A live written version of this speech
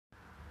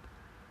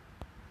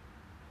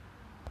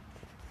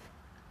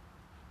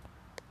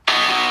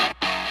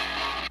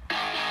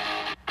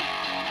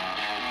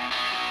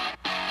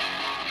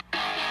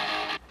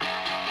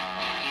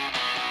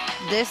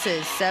This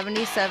is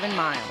 77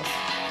 miles.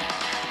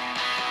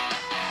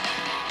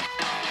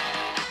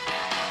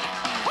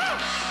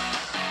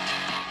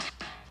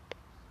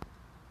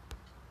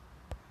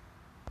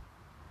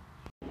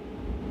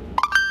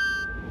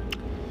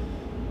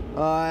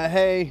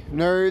 Hey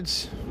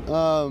nerds.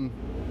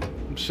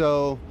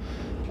 So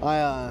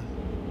I'm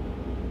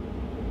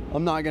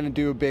not gonna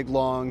do a big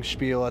long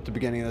spiel at the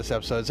beginning of this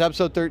episode. It's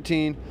episode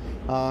 13.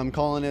 I'm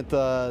calling it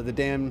the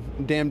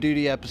damn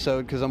duty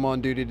episode because I'm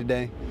on duty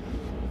today.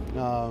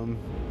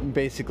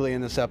 Basically,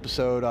 in this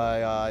episode,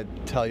 I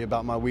tell you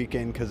about my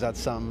weekend because that's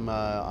something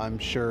I'm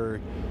sure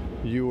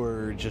you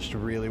were just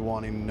really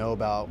wanting to know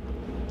about.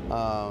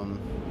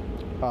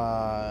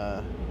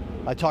 I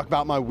talk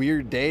about my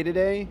weird day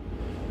today.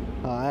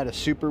 I had a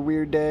super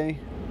weird day,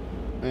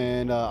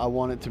 and I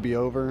want it to be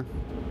over.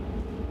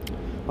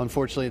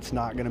 Unfortunately, it's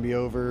not going to be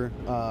over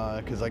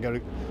because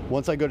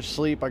once I go to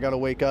sleep, I got to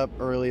wake up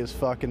early as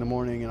fuck in the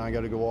morning, and I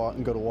got to go out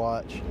and go to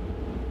watch.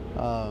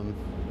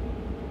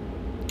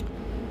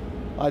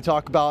 I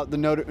talk about the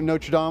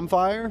Notre Dame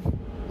fire,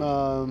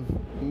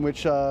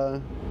 which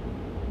is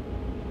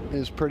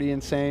pretty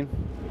insane.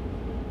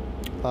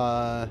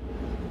 And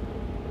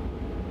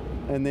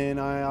then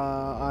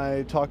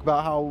I talk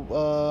about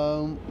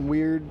how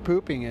weird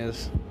pooping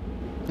is,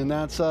 and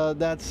that's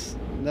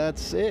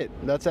it.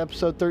 That's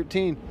episode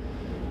 13.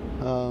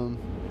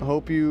 I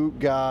hope you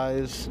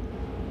guys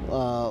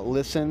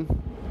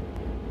listen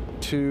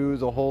to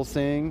the whole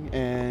thing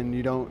and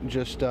you don't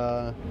just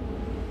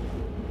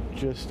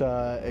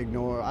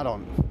ignore. I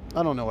don't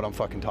know what I'm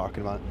fucking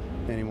talking about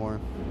anymore.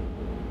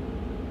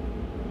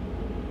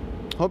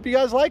 Hope you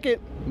guys like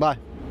it. Bye.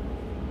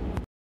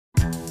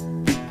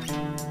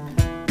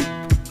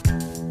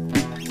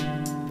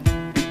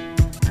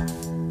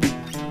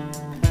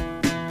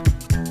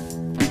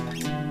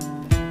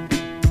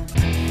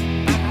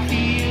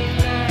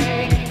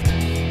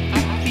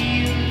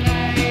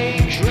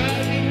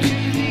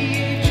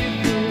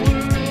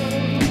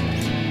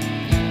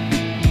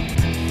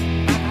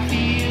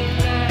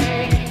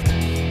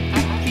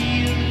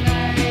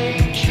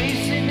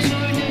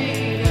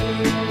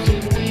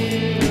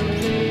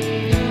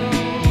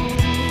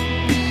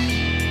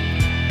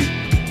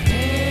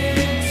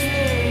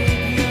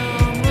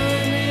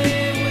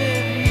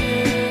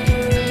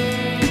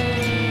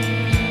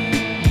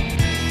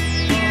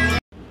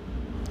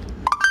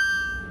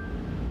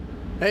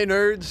 Hey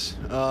nerds,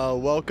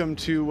 welcome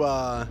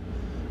to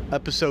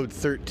episode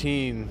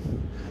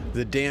 13,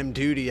 the damn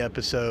duty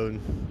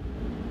episode.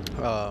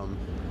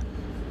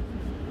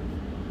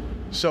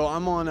 So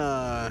I'm on,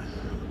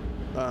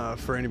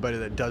 for anybody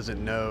that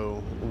doesn't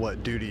know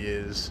what duty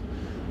is,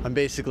 I'm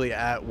basically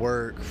at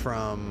work for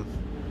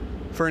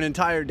an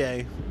entire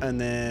day and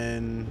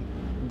then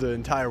the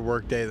entire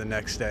work day the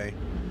next day.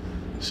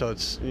 So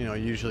it's,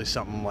 usually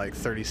something like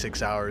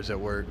 36 hours at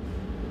work.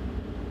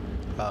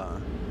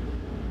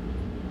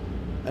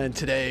 And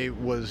today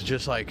was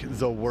just like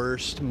the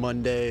worst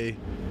Monday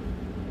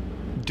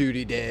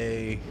duty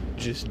day,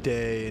 just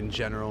day in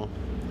general.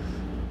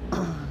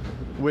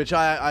 Which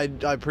I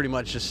pretty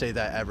much just say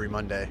that every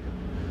Monday.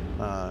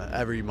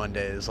 Every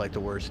Monday is like the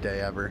worst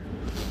day ever.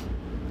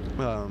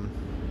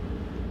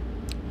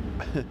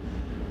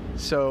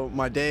 So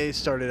my day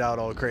started out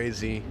all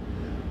crazy.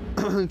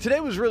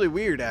 Today was really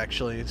weird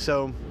actually.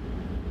 So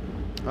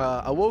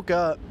I woke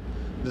up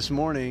this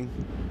morning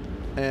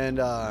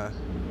and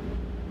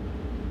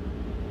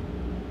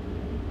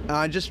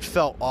I just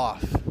felt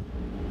off.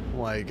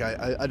 Like,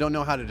 I don't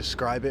know how to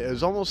describe it. It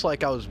was almost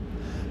like I was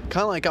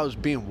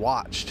being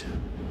watched.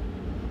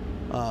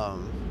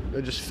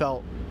 It just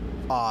felt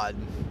odd.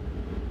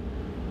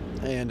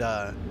 And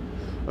the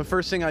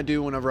first thing I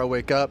do whenever I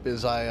wake up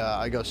is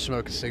I go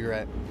smoke a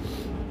cigarette.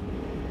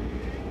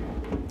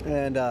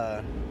 And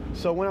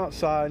so I went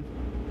outside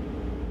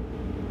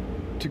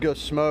to go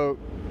smoke.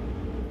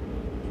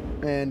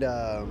 And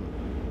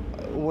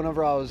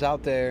whenever I was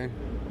out there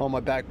on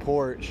my back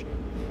porch,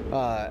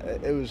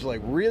 it was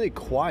like really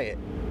quiet,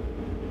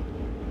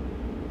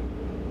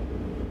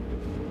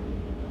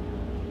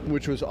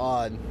 which was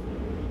odd.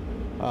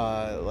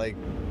 Like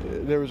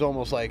there was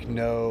almost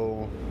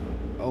no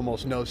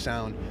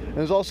sound. It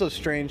was also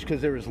strange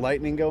because there was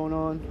lightning going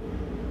on,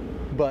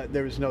 but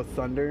there was no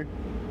thunder.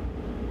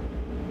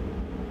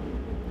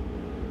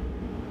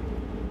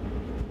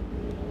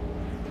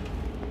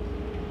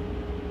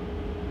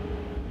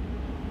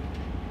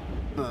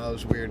 That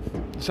was weird.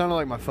 It sounded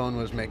like my phone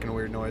was making a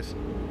weird noise.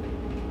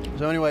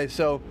 So anyway,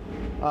 so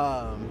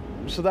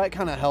that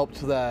kind of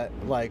helped that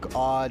like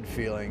odd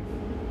feeling.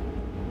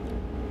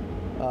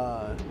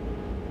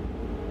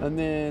 And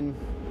then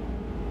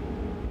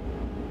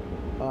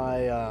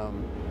I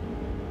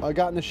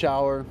got in the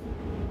shower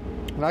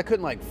and I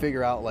couldn't like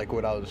figure out like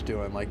what I was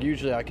doing. Like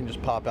usually I can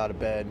just pop out of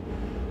bed,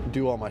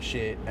 do all my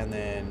shit, and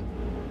then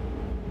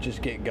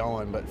just get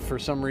going. But for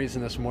some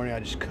reason this morning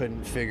I just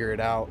couldn't figure it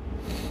out.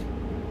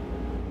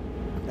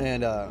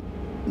 And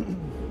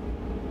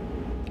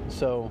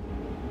so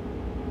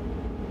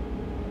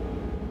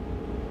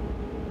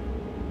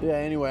yeah,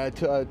 anyway, I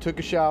took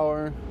a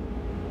shower,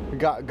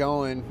 got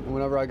going,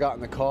 whenever I got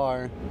in the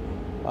car,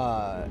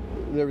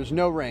 there was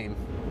no rain.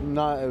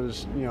 It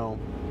was,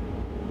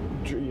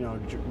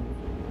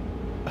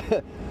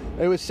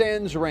 it was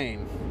sans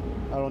rain.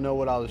 I don't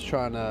know how I was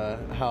trying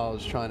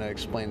to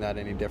explain that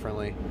any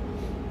differently.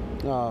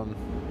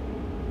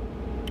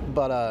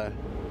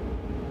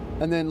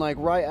 And then like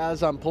right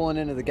as I'm pulling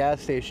into the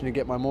gas station to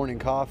get my morning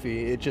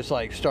coffee, it just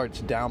like starts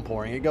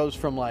downpouring. It goes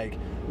from like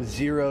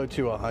 0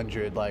 to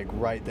 100 like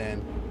right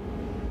then.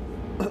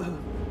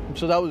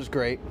 So that was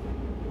great.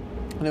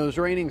 And it was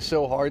raining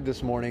so hard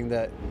this morning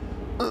that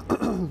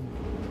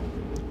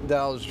that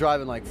I was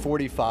driving like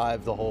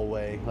 45 the whole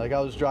way. Like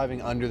I was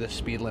driving under the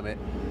speed limit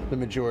the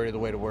majority of the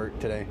way to work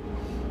today.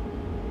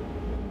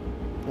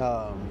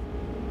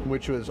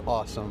 Which was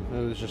awesome. It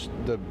was just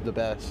the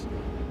best.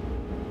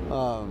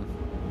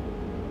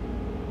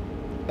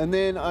 And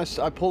then I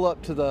pull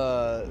up to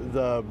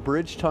the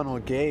bridge tunnel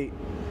gate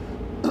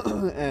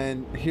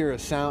and hear a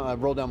sound. I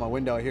roll down my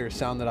window, I hear a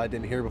sound that I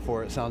didn't hear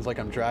before. It sounds like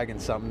I'm dragging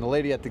something. The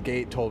lady at the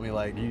gate told me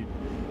like,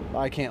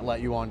 I can't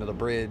let you onto the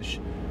bridge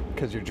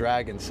because you're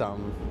dragging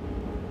something.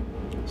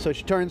 So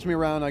she turns me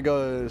around, I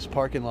go to this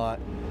parking lot,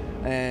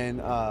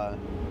 and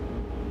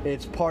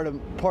it's part of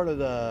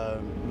the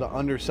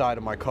underside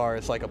of my car.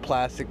 It's like a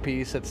plastic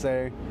piece that's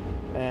there,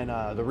 and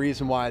the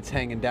reason why it's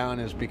hanging down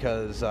is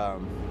because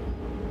a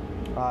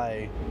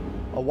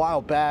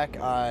while back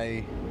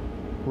I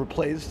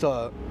replaced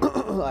a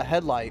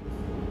headlight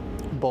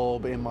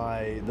bulb in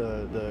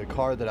the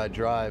car that I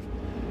drive,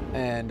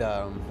 and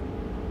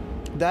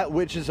that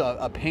which is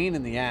a pain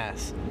in the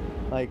ass.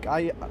 Like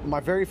my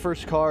very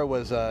first car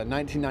was a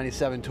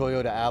 1997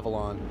 Toyota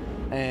Avalon,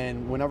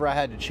 and whenever I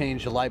had to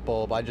change the light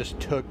bulb, I just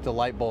took the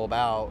light bulb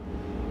out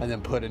and then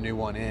put a new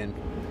one in.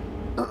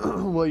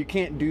 Well, you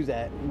can't do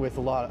that with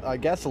a lot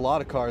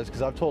of cars,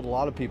 because I've told a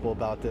lot of people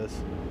about this,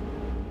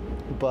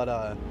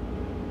 but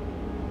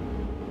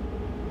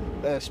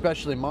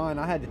especially mine,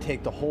 I had to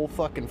take the whole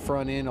fucking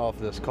front end off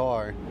of this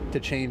car to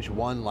change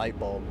one light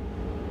bulb.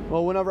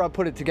 Well, whenever I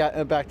put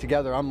it back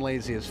together, I'm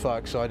lazy as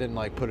fuck, so I didn't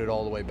like put it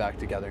all the way back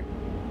together,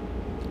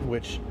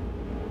 which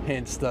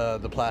hence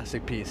the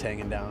plastic piece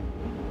hanging down.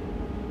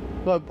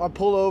 But I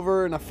pull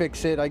over and I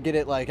fix it. I get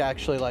it like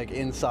actually like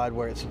inside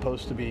where it's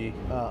supposed to be,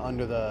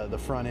 under the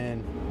front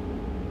end,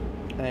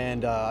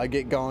 and I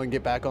get going,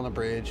 get back on the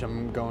bridge.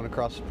 I'm going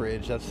across the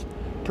bridge. That's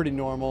pretty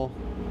normal.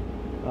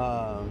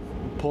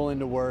 Pull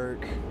into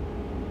work,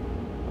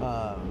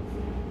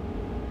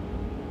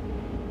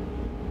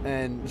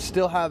 and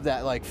still have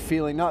that like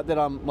feeling, not that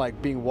I'm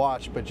like being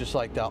watched, but just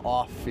like the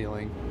off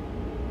feeling.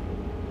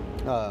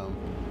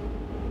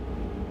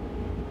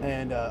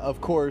 And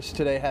of course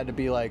today had to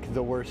be like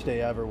the worst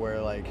day ever,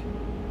 where like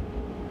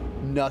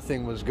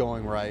nothing was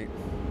going right.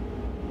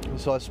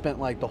 So I spent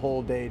like the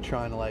whole day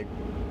trying to like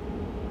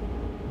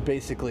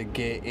basically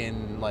get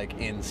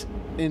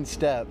in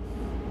step.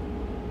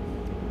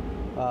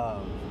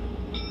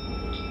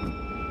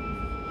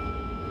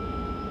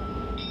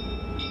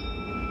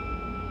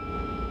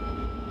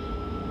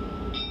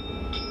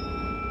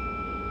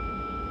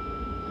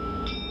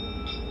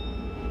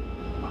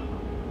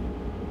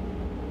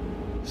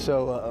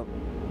 So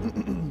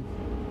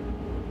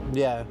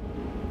yeah,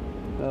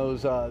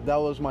 that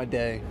was my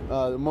day.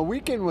 My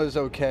weekend was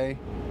okay.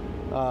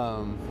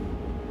 I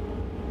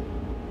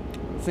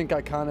think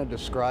I kind of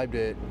described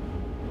it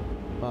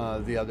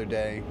the other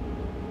day.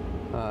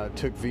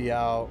 Took V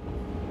out.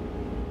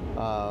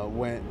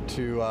 Went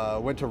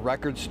to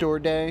record store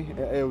day.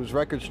 It was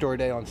record store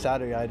day on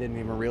Saturday. I didn't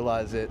even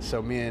realize it.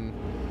 So me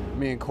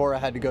and Cora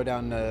had to go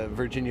down to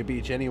Virginia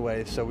Beach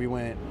anyway. So we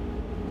went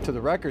to the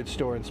record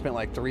store and spent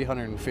like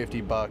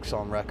 $350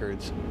 on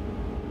records.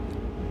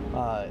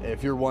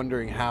 If you're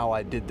wondering how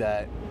I did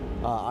that,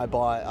 I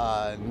bought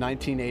a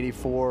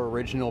 1984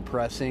 original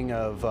pressing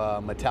of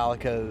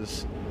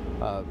Metallica's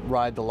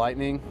Ride the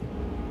Lightning,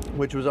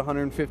 which was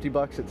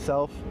 $150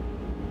 itself.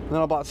 And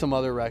then I bought some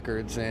other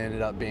records and it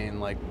ended up being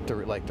like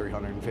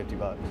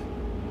 $350.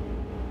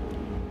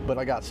 But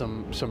I got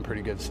some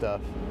pretty good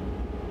stuff.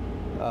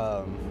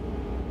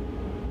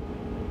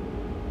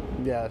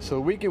 Yeah, so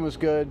the weekend was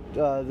good.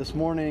 This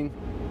morning,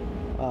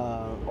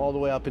 all the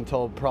way up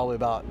until probably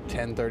about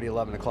 10:30,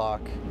 11 o'clock,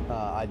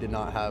 I did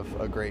not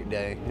have a great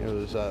day. It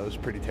was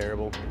pretty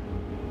terrible.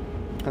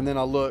 And then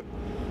I look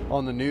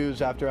on the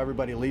news after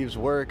everybody leaves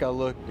work. I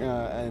look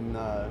and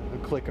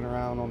clicking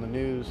around on the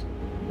news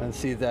and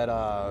see that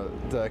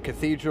the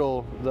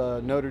cathedral, the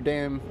Notre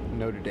Dame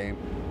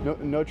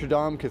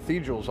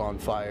Cathedral's on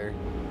fire,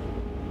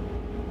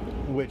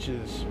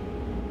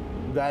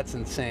 that's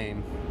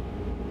insane.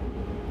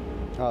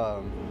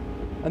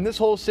 And this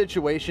whole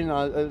situation,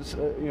 I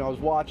was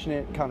watching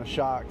it, kind of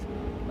shocked,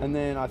 and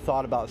then I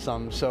thought about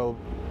something. So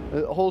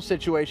the whole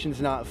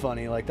situation's not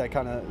funny. Like that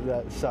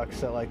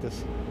sucks. That like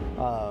this,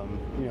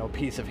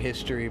 piece of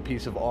history,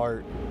 piece of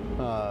art,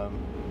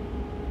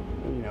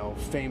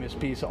 famous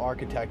piece of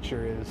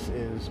architecture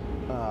is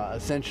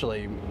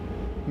essentially,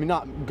 I mean,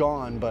 not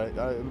gone, but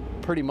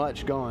pretty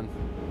much gone.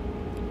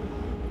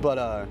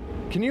 But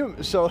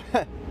so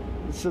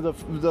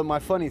so my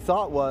funny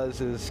thought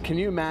is can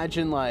you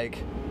imagine like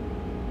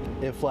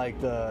if like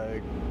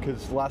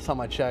because last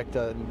time I checked,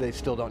 they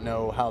still don't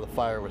know how the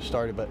fire was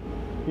started, but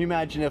can you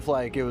imagine if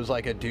like it was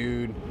like a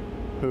dude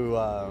who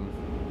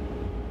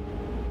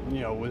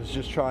was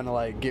just trying to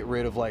like get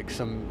rid of like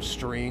some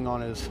string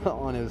on his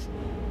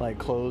like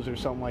clothes or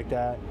something like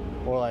that,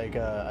 or like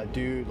a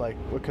dude, like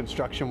a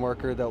construction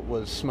worker that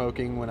was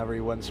smoking whenever he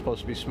wasn't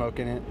supposed to be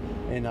smoking it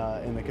in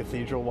the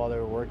cathedral while they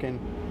were working,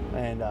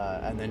 and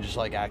then just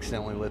like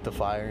accidentally lit the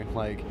fire.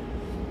 Like,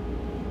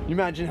 you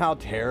imagine how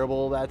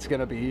terrible that's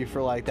gonna be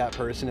for like that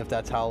person if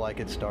that's how like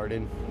it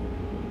started.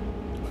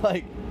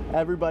 Like,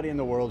 everybody in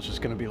the world's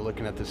just gonna be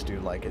looking at this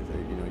dude like,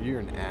 you're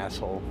an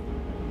asshole.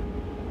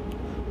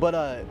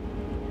 But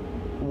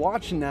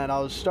watching that, I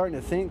was starting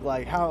to think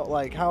like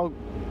how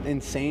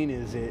insane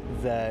is it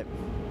that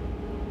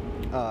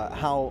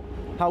how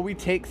we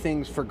take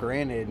things for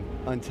granted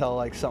until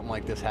like something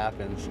like this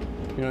happens.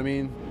 You know what I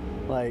mean?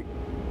 Like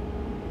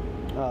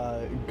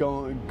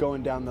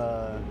going down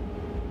the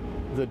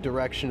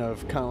direction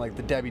of kind of like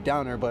the Debbie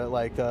Downer, but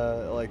like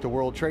the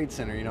World Trade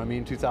Center. You know what I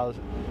mean?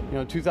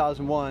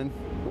 2001,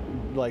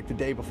 like the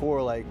day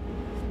before, like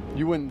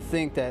you wouldn't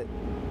think that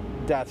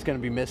that's going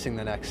to be missing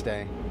the next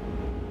day.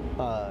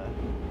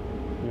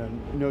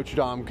 Notre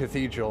Dame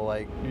Cathedral,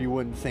 like you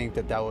wouldn't think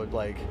that would,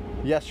 like,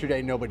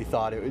 yesterday nobody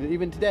thought it would,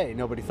 even today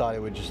nobody thought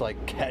it would just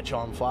like catch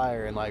on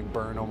fire and like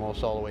burn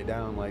almost all the way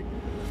down. Like,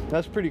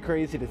 that's pretty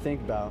crazy to think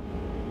about.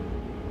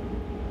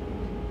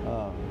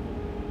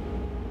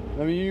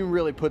 I mean, you can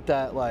really put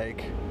that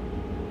like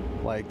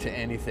to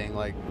anything,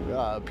 like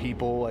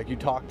people, like you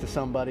talk to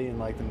somebody and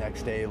like the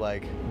next day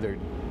like they're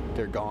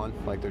gone,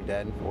 like they're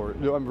dead, or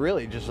I'm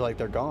really just like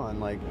they're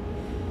gone, like.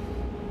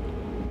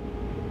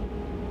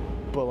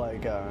 But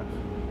like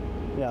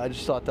I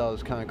just thought that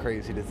was kind of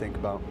crazy to think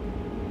about.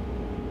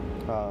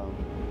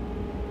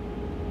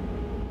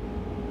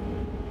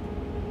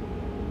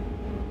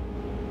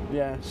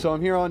 Yeah, so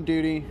I'm here on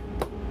duty.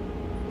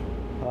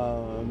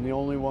 I'm the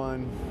only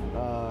one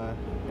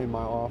in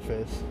my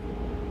office,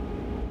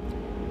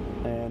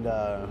 and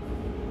I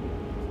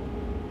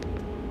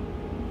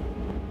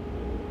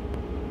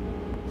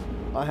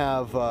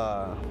have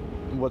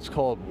what's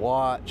called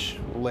watch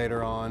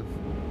later on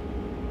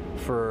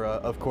for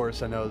of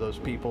course I know those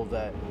people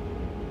that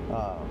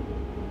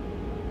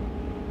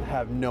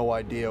have no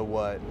idea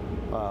what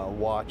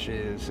watch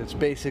is. It's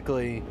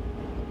basically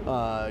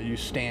you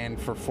stand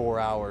for 4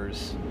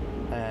 hours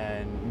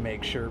and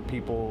make sure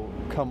people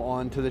come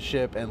onto the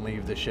ship and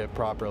leave the ship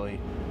properly,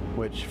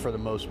 which for the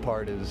most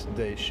part is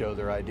they show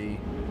their ID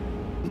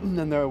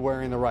and they're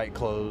wearing the right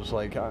clothes.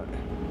 Like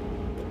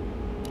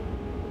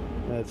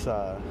it's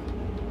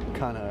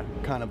kind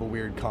of a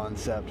weird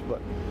concept,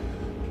 but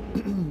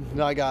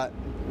I got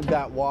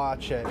that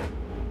watch at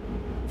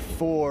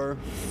 4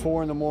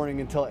 in the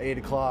morning until 8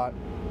 o'clock,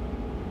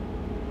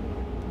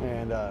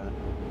 and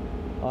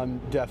I'm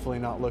definitely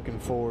not looking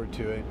forward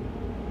to it.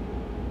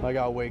 I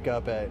gotta wake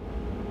up at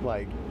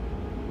like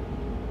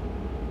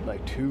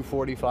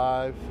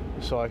 2:45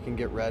 so I can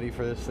get ready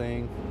for this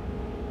thing.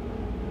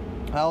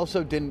 I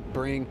also didn't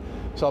bring,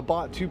 so I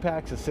bought 2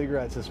 packs of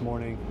cigarettes this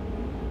morning,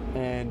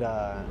 and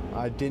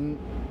I didn't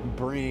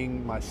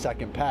bring my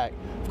second pack.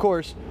 Of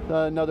course,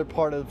 another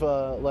part of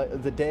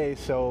the day,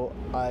 so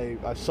I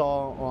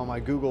saw on my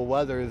Google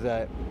weather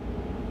that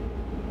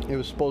it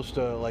was supposed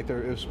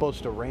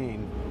to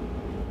rain.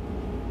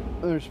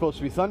 There's supposed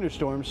to be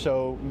thunderstorms,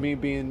 so me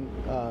being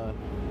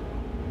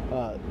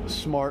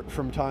smart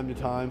from time to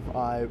time,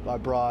 I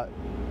brought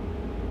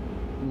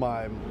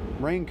my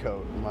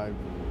raincoat, my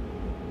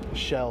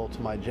shell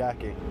to my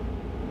jacket,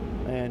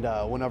 and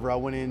whenever I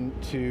went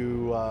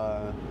into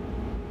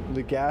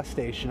the gas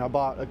station, I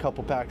bought a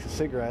couple packs of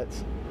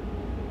cigarettes,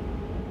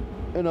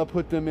 and I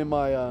put them in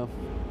my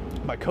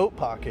my coat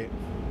pocket.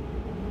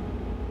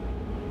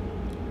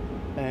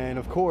 And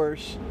of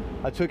course,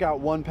 I took out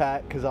 1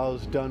 pack because I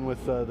was done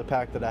with the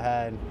pack that I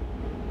had,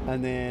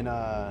 and then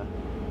I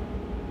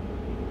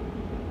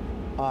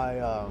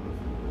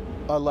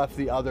left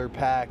the other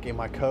pack in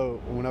my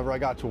coat. Whenever I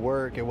got to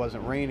work, it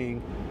wasn't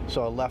raining,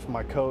 so I left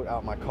my coat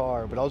out in my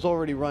car. But I was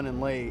already running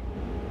late,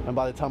 and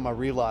by the time I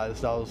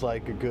realized, I was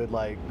like a good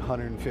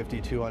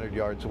 150, 200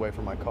 yards away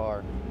from my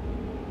car.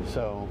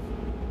 So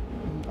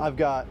I've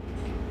got,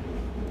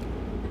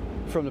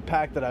 from the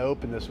pack that I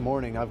opened this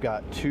morning, I've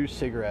got 2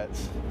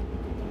 cigarettes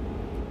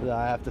that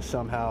I have to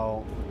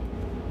somehow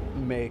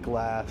make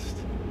last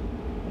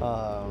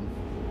for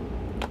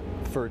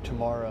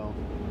tomorrow,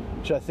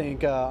 which I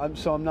think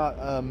I'm not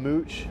a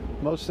mooch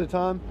most of the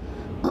time,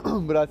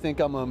 but I think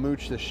I'm gonna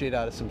mooch the shit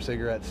out of some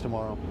cigarettes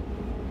tomorrow.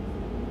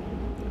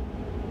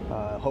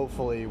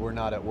 Hopefully we're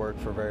not at work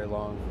for very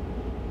long.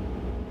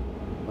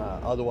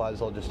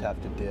 Otherwise I'll just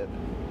have to dip,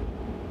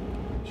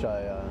 which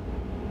I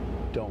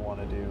don't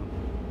want to do.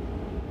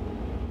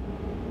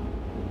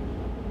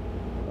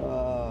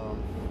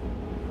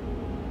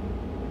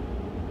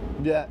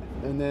 Yeah,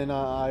 and then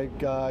I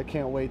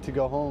can't wait to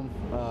go home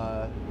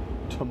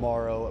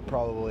tomorrow at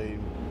probably,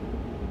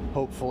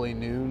 hopefully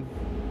noon,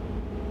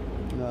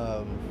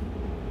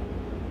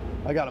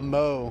 I got to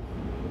mow.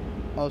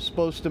 I was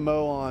supposed to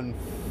mow on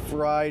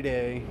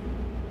Friday,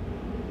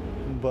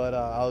 but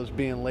I was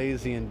being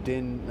lazy and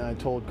didn't. I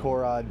told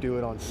Cora I'd do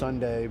it on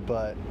Sunday,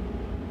 but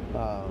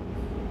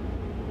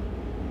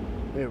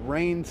it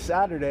rained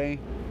Saturday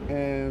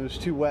and it was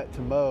too wet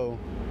to mow,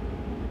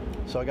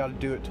 so I got to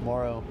do it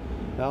tomorrow.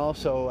 And I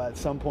also, at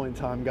some point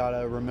in time, got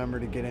to remember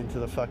to get into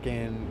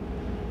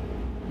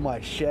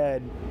my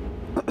shed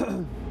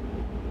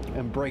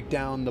and break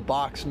down the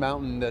box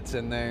mountain that's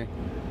in there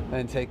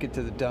and take it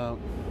to the dump.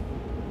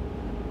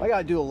 I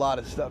gotta do a lot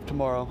of stuff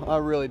tomorrow. I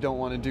really don't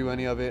want to do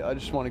any of it. I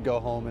just want to go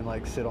home and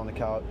like sit on the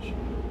couch.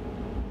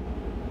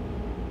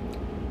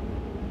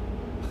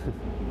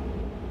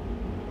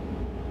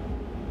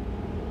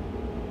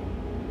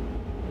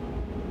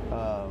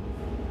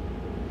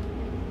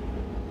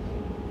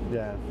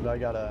 Yeah,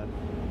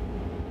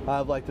 I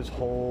have like this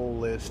whole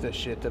list of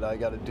shit that I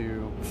gotta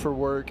do for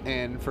work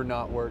and for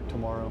not work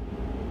tomorrow.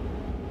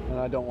 And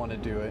I don't want to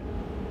do it.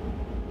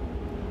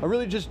 I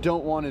really just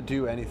don't want to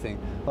do anything.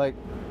 Like,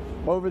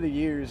 over the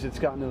years, it's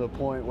gotten to the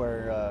point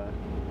where,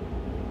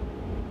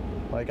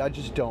 like, I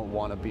just don't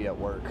want to be at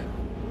work.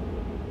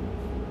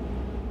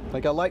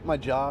 Like, I like my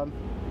job,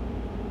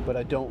 but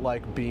I don't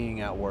like being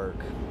at work.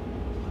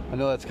 I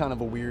know that's kind of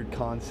a weird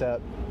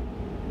concept,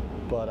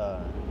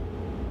 but,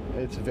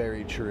 it's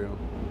very true.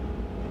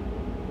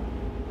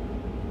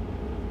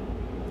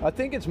 I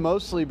think it's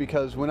mostly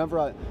because whenever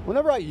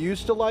I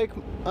used to like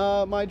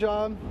my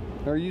job,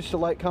 or used to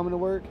like coming to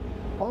work,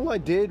 all I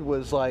did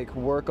was like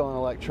work on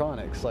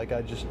electronics. Like,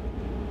 I just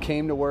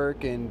came to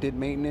work and did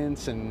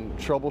maintenance and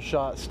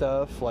troubleshot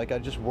stuff. Like, I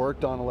just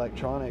worked on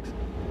electronics.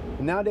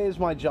 And nowadays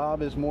my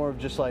job is more of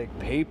just like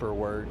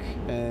paperwork,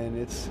 and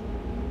it's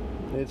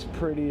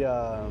pretty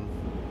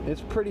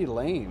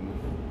lame.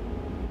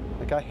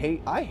 Like,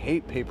 I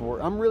hate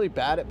paperwork. I'm really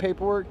bad at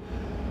paperwork.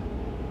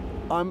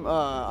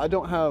 I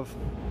don't have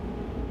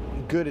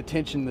good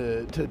attention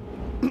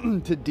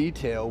to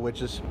detail,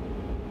 which is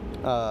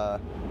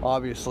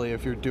obviously,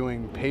 if you're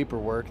doing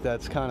paperwork,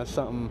 that's kind of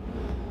something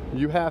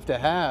you have to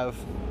have,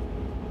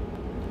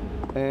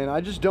 and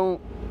I just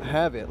don't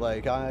have it.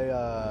 Like,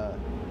 I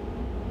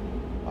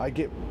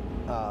get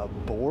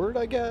bored,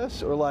 I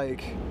guess, or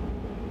like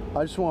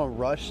I just want to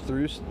rush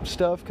through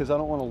stuff because I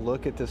don't want to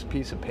look at this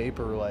piece of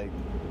paper like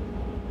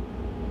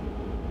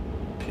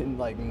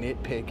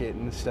nitpick it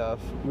and stuff,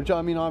 which,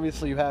 I mean,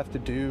 obviously you have to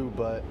do,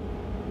 but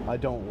I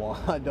don't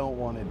want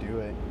to do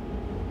it.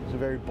 It's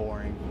very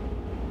boring.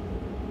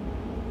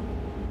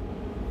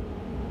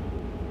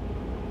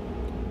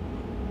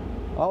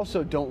 I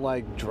also don't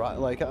like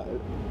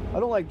I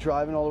don't like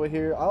driving all the way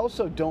here. I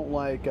also don't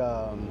like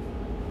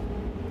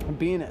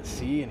being at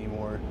sea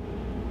anymore.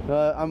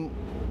 I'm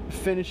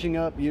finishing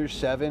up year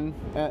 7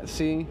 at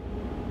sea.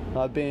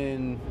 I've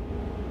been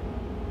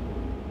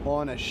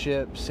on a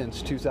ship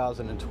since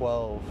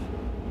 2012,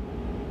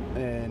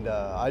 and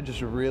I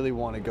just really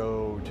want to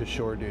go to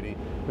shore duty,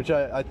 which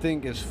I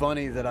think is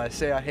funny that I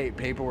say I hate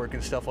paperwork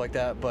and stuff like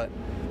that, but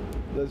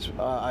that's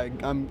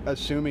I'm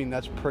assuming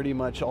that's pretty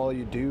much all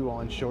you do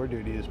on shore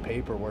duty is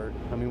paperwork.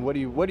 I mean, what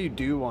do you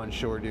do on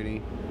shore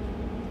duty?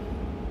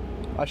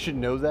 I should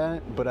know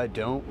that, but I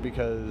don't,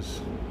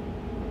 because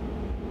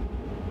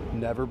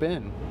never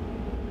been.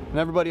 And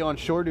everybody on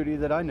shore duty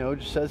that I know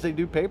just says they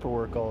do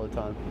paperwork all the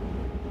time.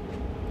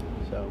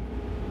 So,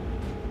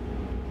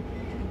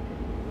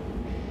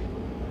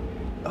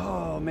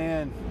 oh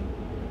man.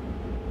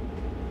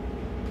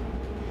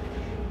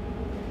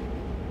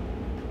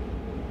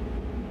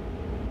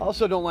 I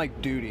also don't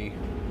like duty.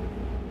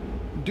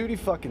 Duty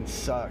fucking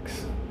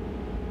sucks.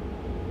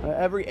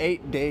 Every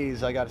 8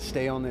 days I gotta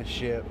stay on this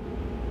ship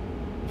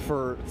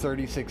for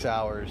 36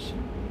 hours.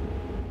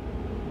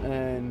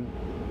 And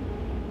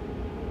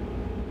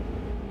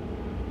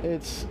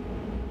it's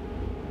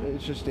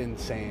just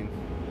insane.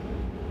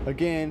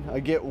 Again, I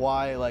get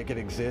why like it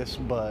exists,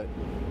 but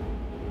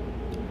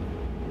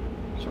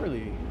it's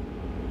really,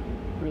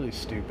 really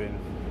stupid.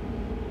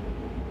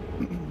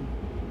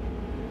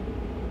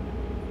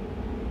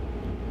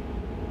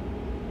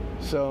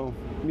 So,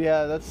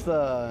 yeah, that's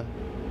the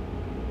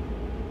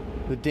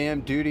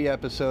damn duty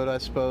episode, I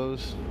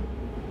suppose.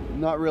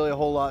 Not really a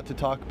whole lot to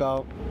talk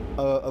about,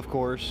 of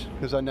course,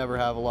 because I never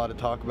have a lot to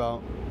talk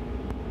about.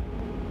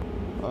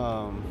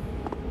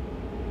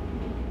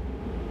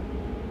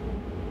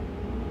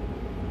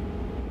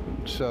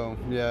 So,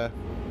 yeah,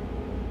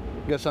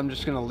 guess I'm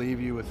just gonna leave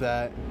you with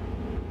that.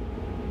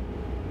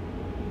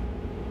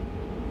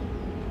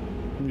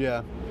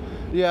 Yeah,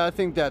 I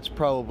think that's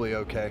probably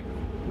okay.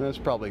 That's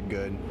probably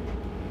good.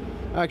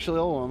 Actually,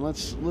 hold on.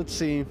 Let's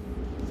see.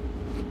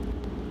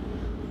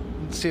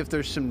 Let's see if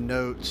there's some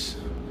notes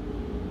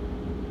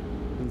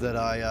that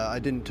I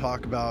didn't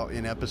talk about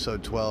in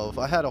episode 12.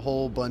 I had a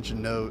whole bunch of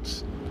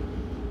notes.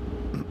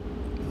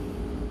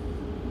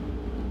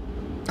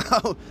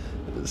 Oh,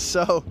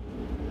 so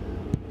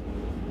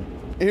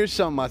here's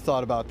something I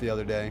thought about the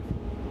other day.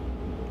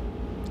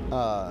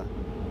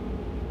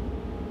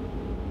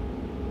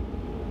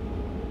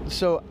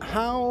 So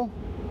how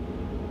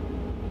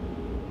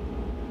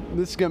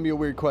this is gonna be a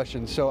weird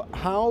question. So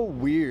how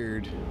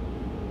weird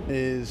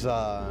is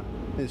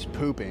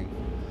pooping?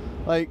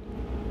 Like,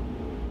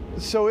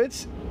 so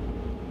it's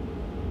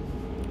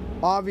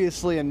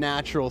obviously a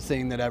natural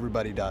thing that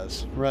everybody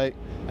does, right?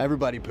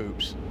 Everybody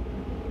poops.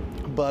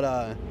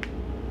 But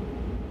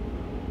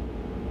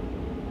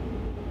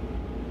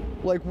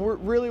like,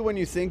 really, when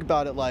you think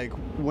about it, like,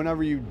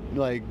 whenever you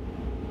like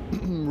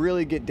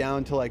really get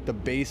down to like the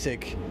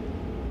basic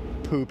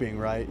pooping,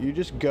 right? You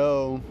just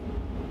go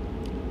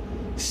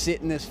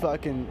sit in this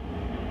fucking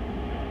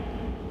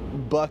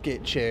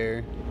bucket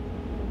chair,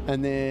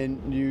 and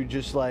then you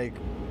just like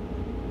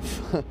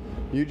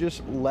you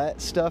just let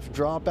stuff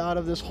drop out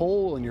of this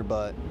hole in your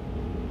butt.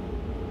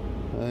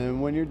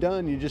 And when you're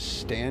done, you just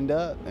stand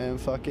up and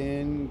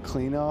fucking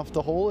clean off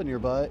the hole in your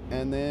butt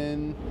and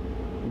then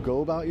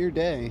go about your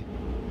day.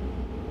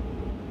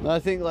 And I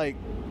think, like,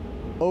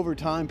 over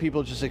time,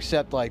 people just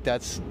accept, like,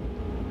 that's,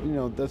 you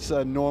know, that's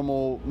a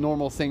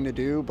normal thing to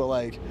do. But,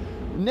 like,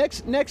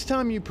 next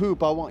time you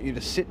poop, I want you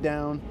to sit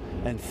down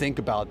and think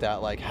about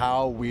that, like,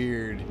 how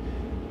weird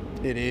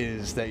it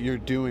is that you're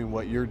doing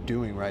what you're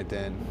doing right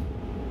then.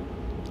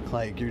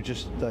 Like, you're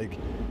just, like,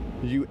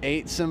 you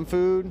ate some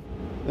food.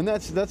 And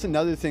that's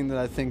another thing that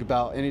I think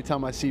about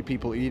anytime I see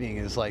people eating,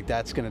 is like,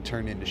 that's gonna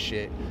turn into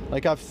shit.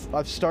 Like,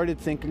 I've started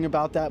thinking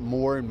about that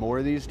more and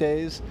more these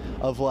days,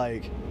 of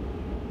like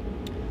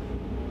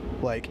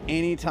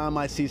anytime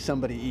I see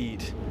somebody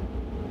eat,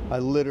 I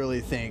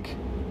literally think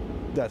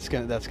that's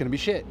gonna be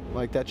shit.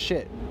 Like, that's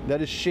shit.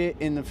 That is shit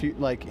in the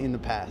in the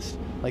past.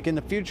 Like, in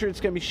the future, it's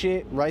gonna be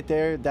shit right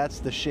there. That's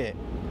the shit.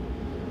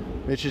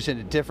 It's just in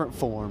a different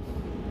form.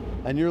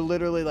 And you're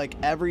literally, like,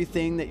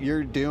 everything that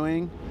you're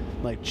doing,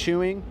 like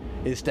chewing,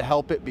 is to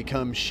help it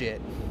become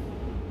shit.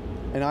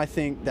 And I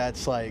think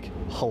that's, like,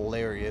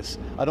 hilarious.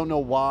 I don't know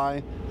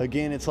why.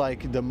 Again, it's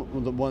like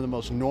one of the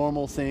most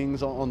normal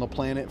things on the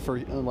planet for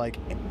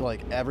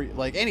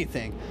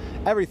anything.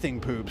 Everything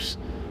poops.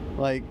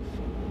 Like,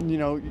 you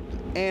know,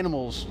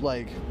 animals,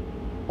 like,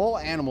 all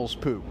animals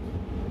poop.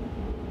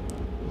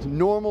 It's a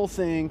normal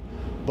thing,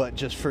 but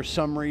just for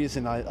some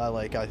reason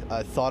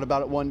I thought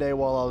about it one day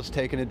while I was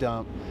taking a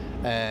dump.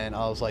 And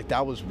I was like,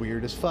 that was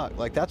weird as fuck.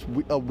 Like, that's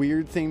a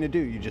weird thing to do.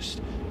 You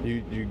just,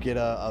 you get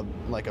a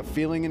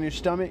feeling in your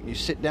stomach. You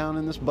sit down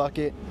in this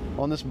bucket,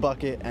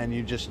 and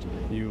you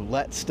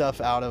let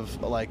stuff out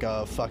of, like,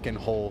 a fucking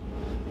hole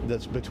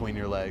that's between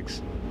your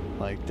legs.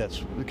 Like,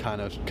 that's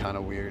kind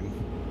of weird.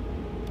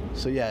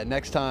 So yeah,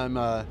 next time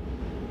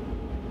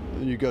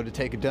you go to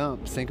take a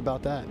dump, think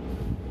about that.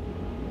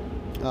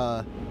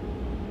 That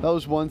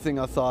was one thing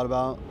I thought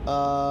about.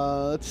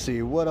 Let's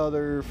see, what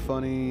other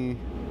funny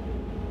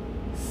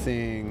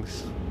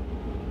things.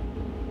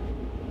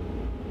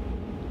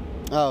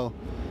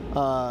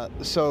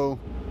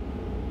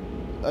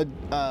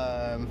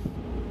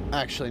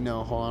 Actually,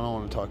 no, hold on, I don't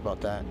want to talk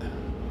about that.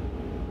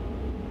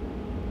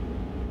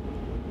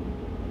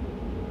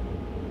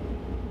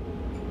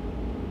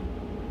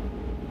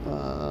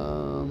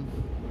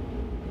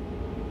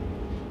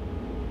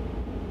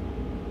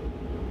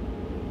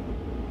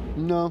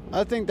 No,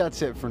 I think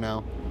that's it for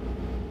now.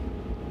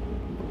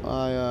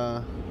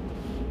 I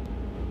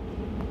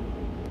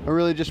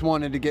really just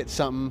wanted to get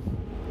something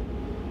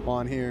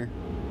on here.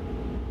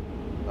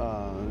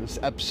 It's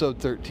episode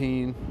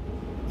 13,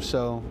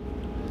 so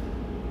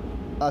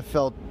I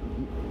felt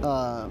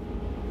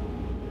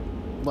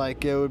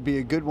like it would be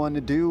a good one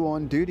to do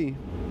on duty.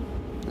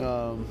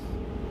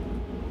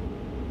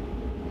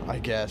 I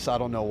guess. I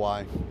don't know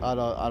why. I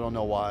don't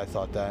know why I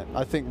thought that.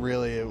 I think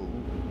really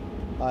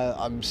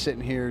I'm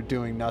sitting here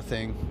doing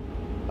nothing.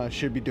 I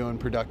should be doing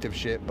productive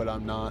shit, but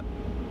I'm not.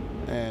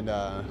 And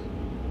I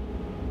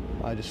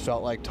just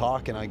felt like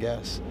talking, I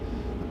guess.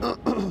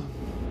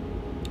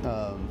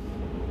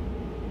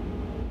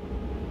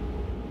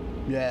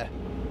 Yeah.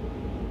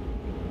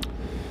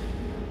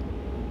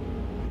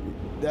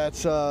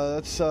 That's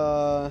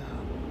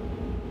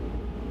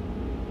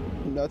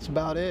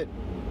about it.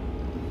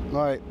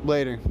 All right,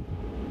 later.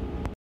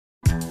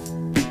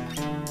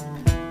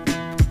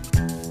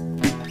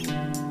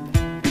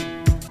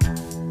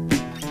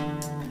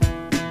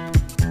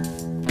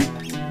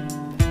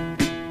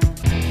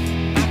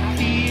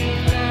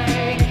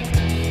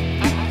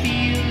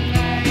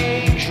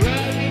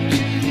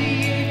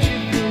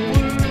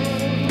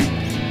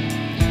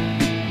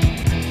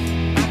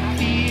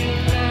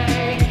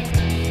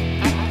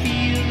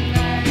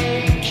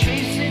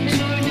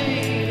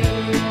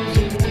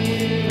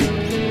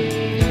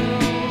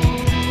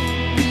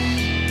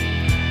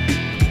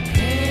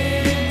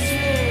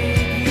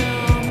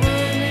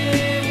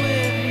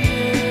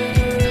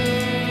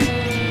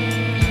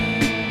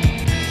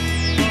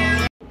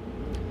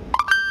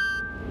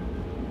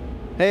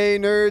 Hey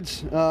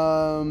nerds,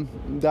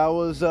 that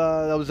was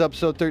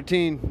episode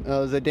 13. It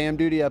was a damn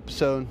duty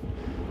episode.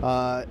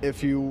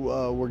 If you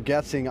were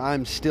guessing,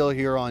 I'm still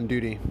here on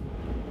duty,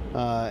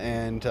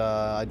 and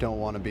I don't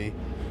want to be.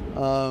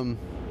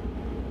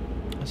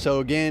 So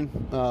again,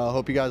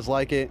 hope you guys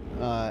like it.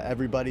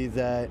 Everybody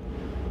that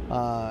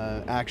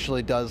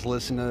actually does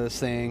listen to this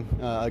thing.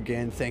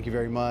 Again, thank you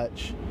very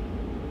much.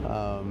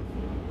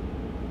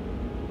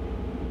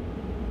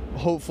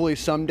 Hopefully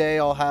someday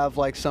I'll have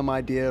like some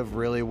idea of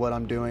really what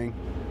I'm doing.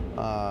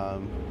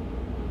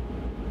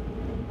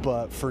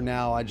 But for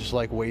now, I just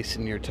like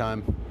wasting your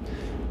time.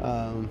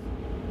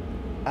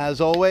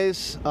 As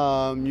always,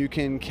 you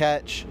can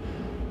catch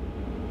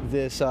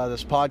this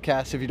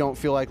podcast if you don't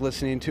feel like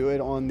listening to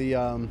it on the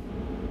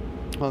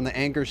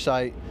Anchor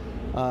site.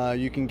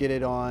 You can get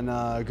it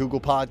on Google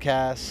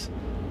Podcasts,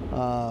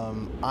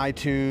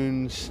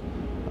 iTunes,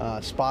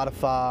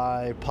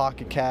 Spotify,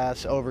 Pocket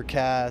Casts,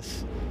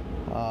 Overcast,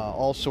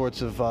 all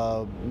sorts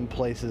of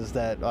places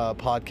that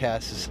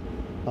podcasts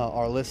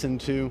are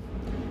listened to.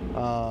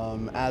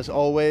 As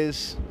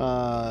always,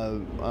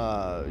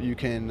 you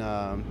can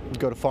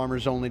go to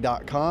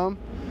farmersonly.com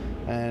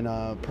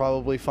and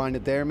probably find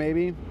it there,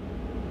 maybe.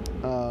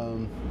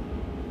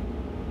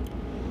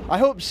 I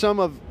hope some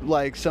of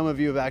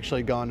you have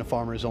actually gone to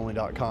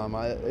farmersonly.com.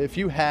 If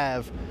you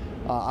have,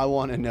 I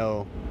want to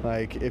know,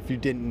 like, if you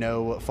didn't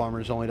know what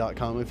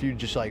farmersonly.com, if you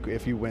just like,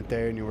 if you went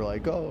there and you were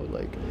like, oh,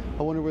 like,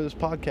 I wonder where this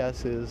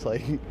podcast is,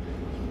 like,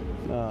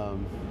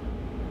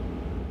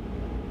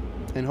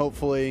 and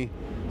hopefully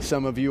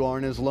some of you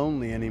aren't as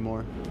lonely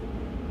anymore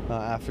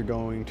after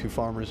going to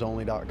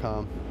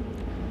farmersonly.com.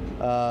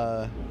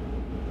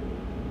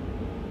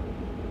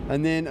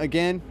 And then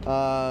again,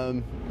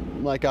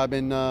 like I've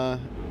been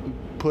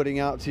putting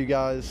out to you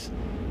guys,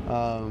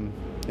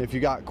 if you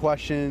got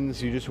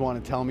questions, you just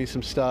want to tell me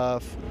some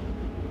stuff,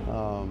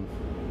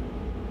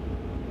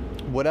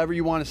 whatever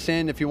you want to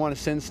send, if you want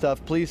to send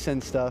stuff, please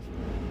send stuff.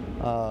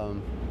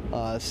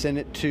 Send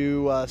it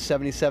to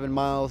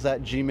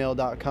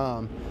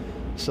 77miles@gmail.com.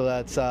 So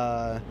that's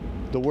the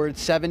word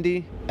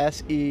 70,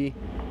 SEVENTY.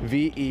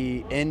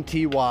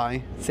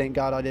 Thank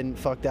God I didn't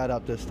fuck that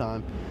up this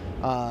time.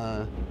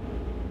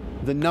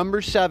 The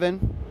number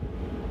 7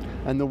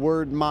 and the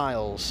word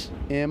miles,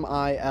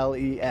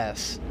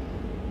 MILES,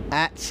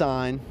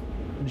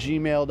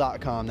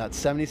 @gmail.com. That's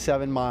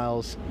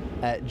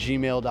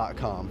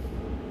 77miles@gmail.com.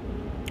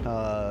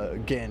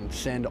 Again,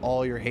 send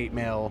all your hate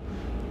mail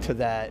to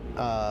that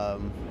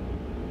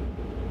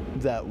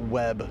that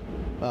web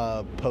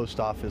post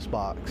office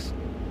box.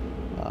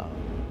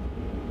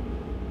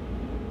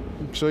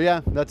 So yeah,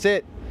 that's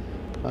it.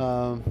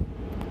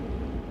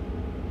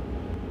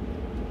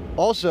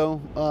 Also,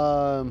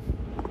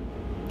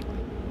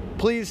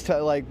 please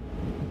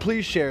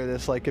share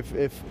this. Like,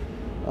 if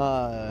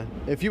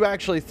you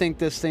actually think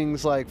this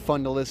thing's like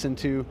fun to listen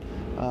to,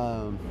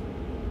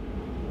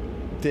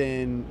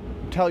 then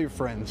tell your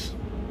friends.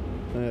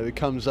 It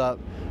comes up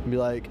and be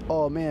like,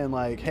 oh man,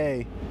 like,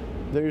 hey,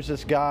 there's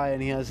this guy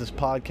and he has this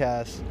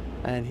podcast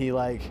and he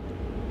like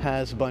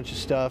has a bunch of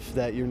stuff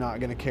that you're not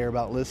going to care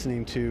about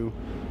listening to,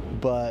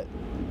 but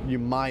you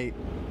might,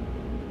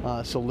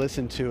 so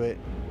listen to it.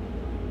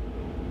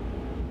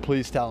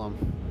 Please tell him.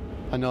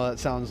 I know that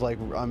sounds like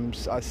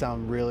I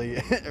sound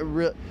really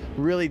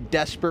really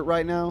desperate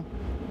right now.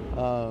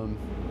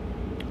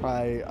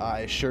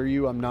 I assure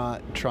you I'm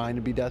not trying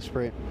to be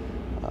desperate.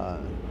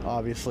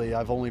 Obviously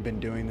I've only been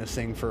doing this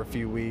thing for a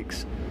few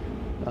weeks,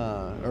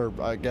 or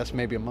I guess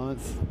maybe a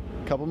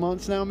couple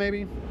months now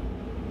maybe.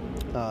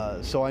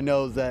 So I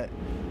know that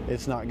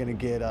it's not gonna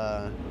get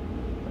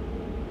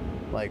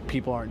like,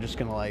 people aren't just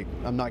gonna like,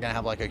 I'm not gonna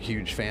have like a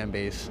huge fan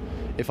base,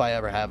 if I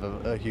ever have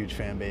a huge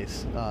fan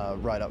base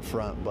right up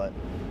front. But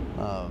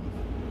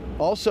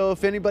also,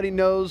 if anybody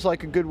knows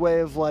like a good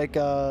way of like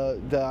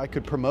that I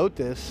could promote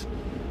this,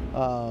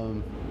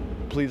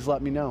 please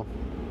let me know.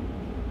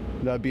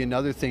 That'd be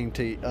another thing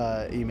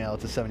to email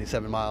to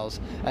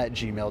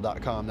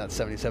 77miles@gmail.com. That's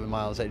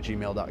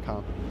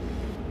 77miles@gmail.com.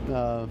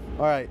 All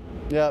right.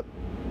 Yep.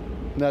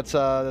 That's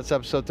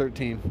episode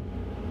 13.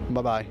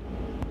 Bye-bye.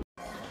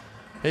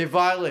 Hey,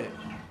 Violet.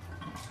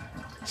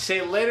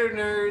 Say later,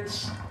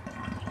 nerds.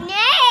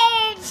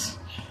 Nerds.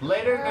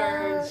 Later,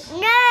 nerds.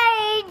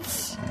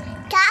 Nerds.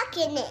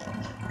 Talking it.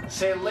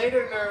 Say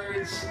later,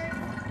 nerds.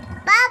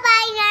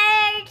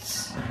 Bye-bye,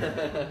 nerds.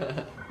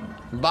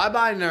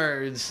 Bye-bye,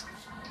 nerds.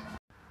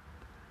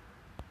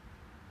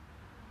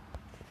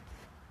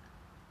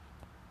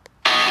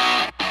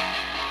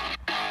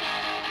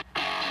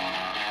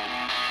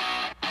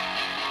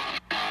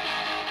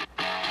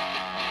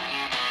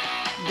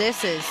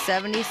 This is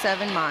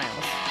 77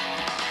 Miles.